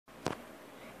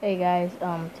Hey guys,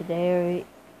 today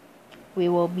we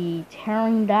will be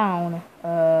tearing down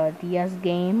a DS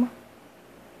game.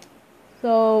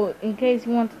 So, in case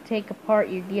you want to take apart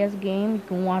your DS game, you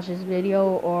can watch this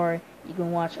video or you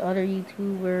can watch other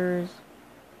YouTubers.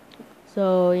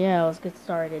 So, yeah, let's get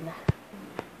started.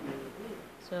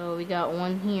 So, we got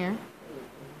one here.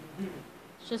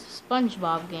 It's just a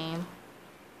SpongeBob game.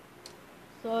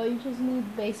 So, you just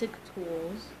need basic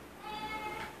tools.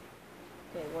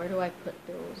 Okay, where do I put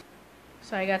those?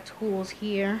 So I got tools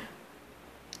here.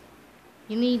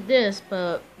 You need this,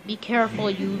 but be careful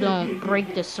you don't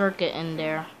break the circuit in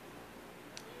there.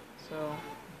 So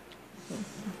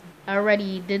I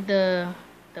already did the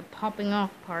popping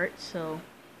off part, so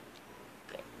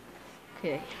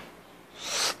okay.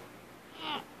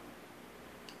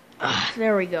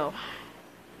 There we go.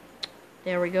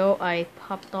 There we go. I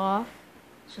popped off.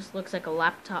 It just looks like a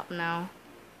laptop now.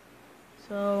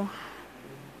 So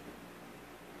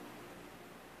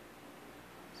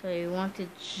you want to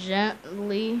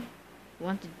gently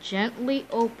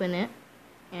open it,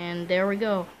 and there we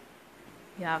go.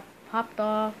 You have popped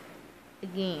off the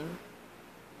game.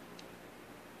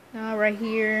 Now right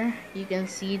here you can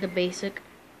see the basic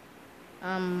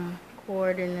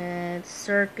coordinates,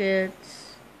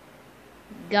 circuits,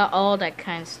 got all that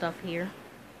kind of stuff here.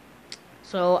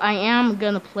 So I am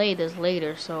gonna play this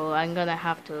later, so I'm gonna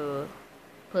have to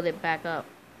put it back up.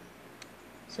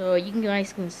 So you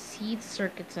guys can see the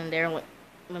circuits in there. Let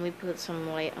me put some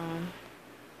light on.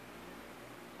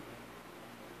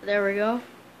 There we go.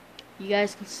 You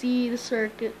guys can see the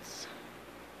circuits.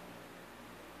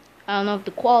 I don't know if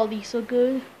the quality's so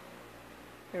good.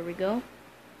 There we go.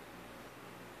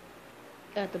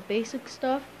 Got the basic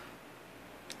stuff.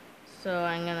 So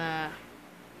I'm gonna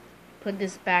put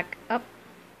this back up.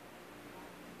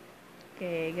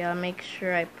 Okay, gotta make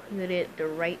sure I put it the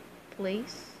right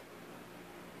place.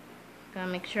 Gotta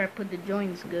make sure I put the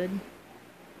joints good.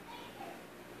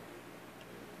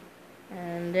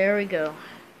 And there we go.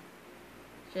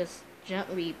 Just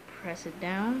gently press it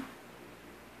down.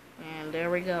 And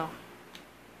there we go.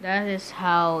 That is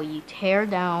how you tear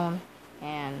down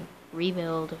and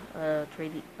rebuild a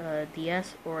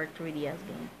DS or a 3DS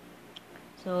game.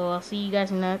 So I'll see you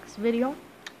guys in the next video.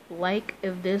 Like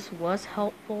if this was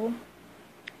helpful.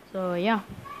 So yeah.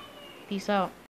 Peace out.